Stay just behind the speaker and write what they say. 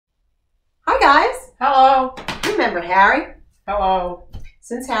guys. Hello. You remember Harry? Hello.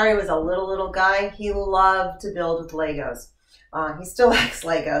 Since Harry was a little guy, he loved to build with Legos. He still likes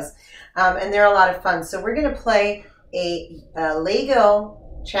Legos, and they're a lot of fun. So we're going to play a Lego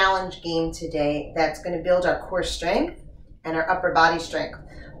challenge game today that's going to build our core strength and our upper body strength.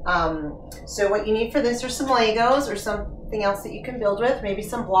 So what you need for this are some Legos or something else that you can build with, maybe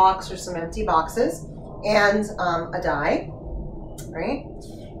some blocks or some empty boxes, and a die, right?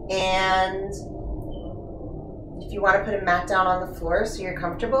 And if you want to put a mat down on the floor so you're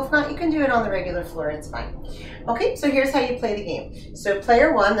comfortable. If not, you can do it on the regular floor. It's fine. Okay, so here's how you play the game. So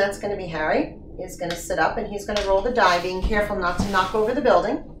player one, that's going to be Harry, is going to sit up and he's going to roll the die, being careful not to knock over the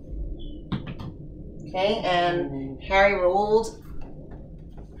building. Okay, and Harry rolled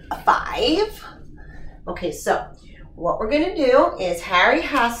a 5. Okay, so what we're going to do is Harry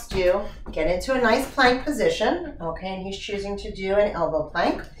has to get into a nice plank position. Okay, and he's choosing to do an elbow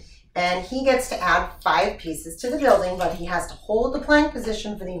plank. And he gets to add 5 pieces to the building, but he has to hold the plank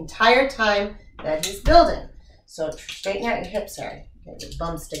position for the entire time that he's building. So straighten out your hips, Harry. Okay, your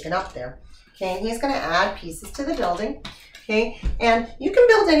bum sticking up there. Okay, and he's going to add pieces to the building. Okay, and you can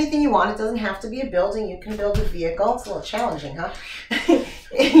build anything you want. It doesn't have to be a building. You can build a vehicle. It's a little challenging, huh?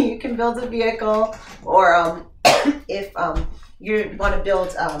 You can build a vehicle, or if you want to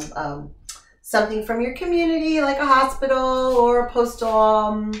build something from your community, like a hospital or a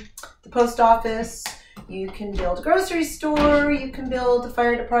the post office. You can build a grocery store. You can build the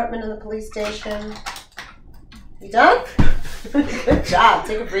fire department and the police station. You done? Good job.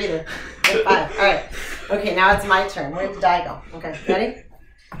 Take a breather. Good 5. All right. Okay, now it's my turn. Where'd the die go? Okay, ready?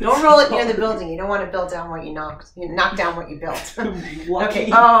 Don't roll it near the building. You don't want to build down what you knocked. You knock down what you built. Okay.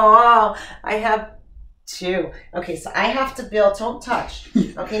 Oh, I have 2. Okay, so I have to build. Don't touch.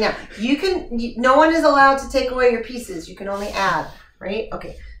 Okay, now no one is allowed to take away your pieces. You can only add, right?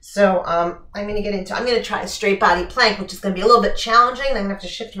 Okay, so I'm going to try a straight body plank, which is going to be a little bit challenging. I'm going to have to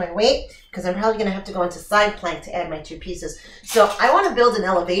shift my weight because I'm probably going to have to go into side plank to add my 2 pieces. So I want to build an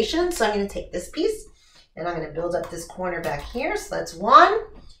elevation, so I'm going to take this piece and I'm going to build up this corner back here. So that's 1,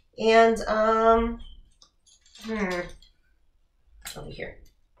 and over here,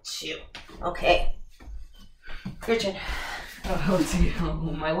 2. Okay. Your turn.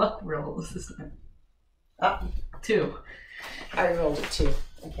 Oh, my luck rolls this time. 2. I rolled a 2.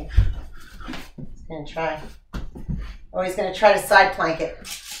 Okay. He's going to try. Oh, he's going to try to side plank it.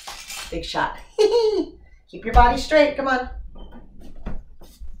 Big shot. Keep your body straight. Come on.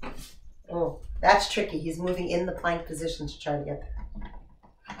 Oh, that's tricky. He's moving in the plank position to try to get there.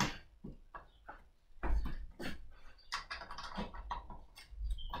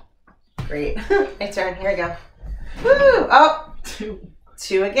 Great. My turn. Here we go. Woo! Oh,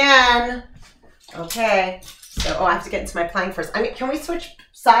 2 again. Okay. So, I have to get into my plank first. Can we switch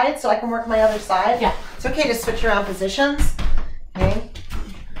sides so I can work my other side? Yeah. It's okay to switch around positions. Okay.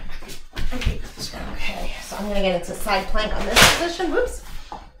 Okay. So I'm going to get into side plank on this position. Whoops.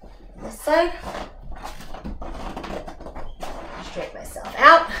 This side. Straighten myself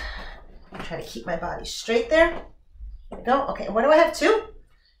out. Try to keep my body straight there. There we go. Okay. What do I have? 2?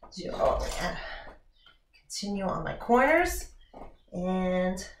 2. Oh, man. Continue on my corners,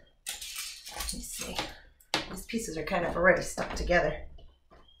 and let me see. These pieces are kind of already stuck together.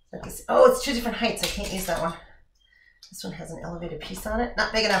 Like this. Oh, it's 2 different heights. I can't use that one. This one has an elevated piece on it.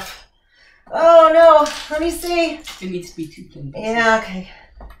 Not big enough. Oh no! Let me see. It needs to be 2 thin pieces. Yeah. Okay.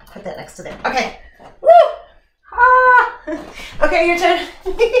 Put that next to there. Okay. Woo! Ah! Okay, your turn.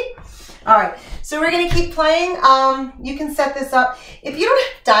 All right. So we're gonna keep playing. You can set this up. If you don't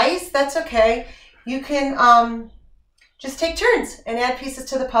have dice, that's okay. You can just take turns and add pieces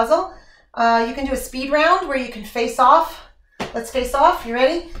to the puzzle. You can do a speed round where you can face off. Let's face off. You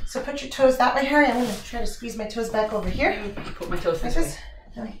ready? So put your toes that way, Harry. I'm going to try to squeeze my toes back over here. Put my toes this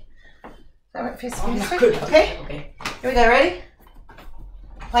way. That way, face this way. Good. Okay. Okay. Here we go. Ready?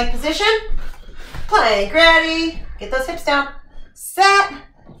 Plank position. Plank. Ready. Get those hips down. Set.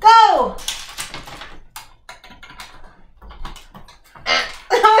 Go. Oh,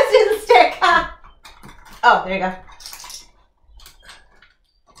 it didn't stick. Oh, there you go.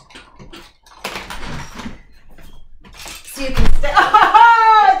 So you can stay.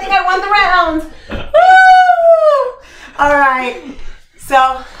 Oh, I think I won the round. Woo! All right.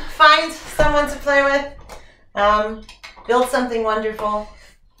 So find someone to play with. Build something wonderful.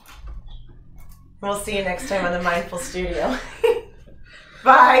 We'll see you next time on the Mindful Studio.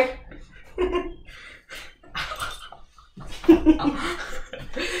 Bye.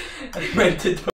 I meant to